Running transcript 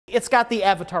It's got the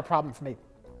Avatar problem for me.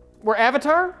 Where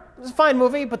Avatar is a fine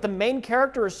movie, but the main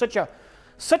character is such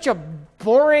a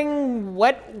boring,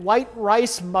 wet white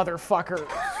rice motherfucker.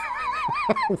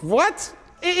 What?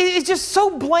 It's just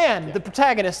so bland, the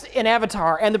protagonist in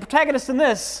Avatar, and the protagonist in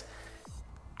this,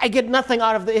 I get nothing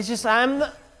out of it. It's just, I'm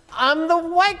the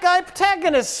white guy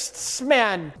protagonist,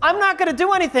 man. I'm not gonna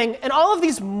do anything, and all of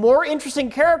these more interesting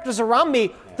characters around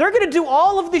me, they're gonna do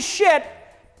all of the shit,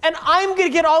 and I'm gonna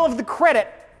get all of the credit.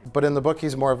 But in the book,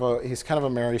 he's kind of a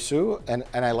Mary Sue, and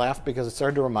I laughed because it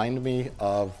started to remind me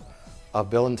of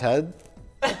Bill and Ted,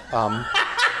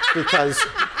 because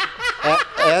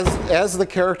as the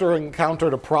character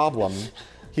encountered a problem,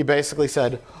 he basically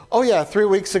said, "Oh yeah, 3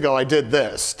 weeks ago I did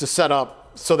this to set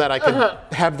up so that I could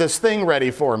have this thing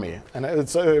ready for me," and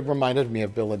it reminded me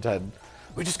of Bill and Ted.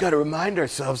 We just got to remind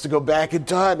ourselves to go back in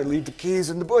time and leave the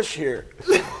keys in the bush here.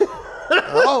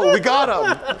 Oh, we got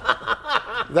them.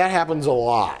 That happens a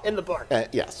lot. In the book.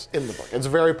 Yes, in the book. It's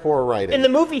very poor writing. In the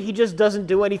movie, he just doesn't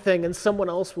do anything, and someone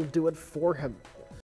else will do it for him.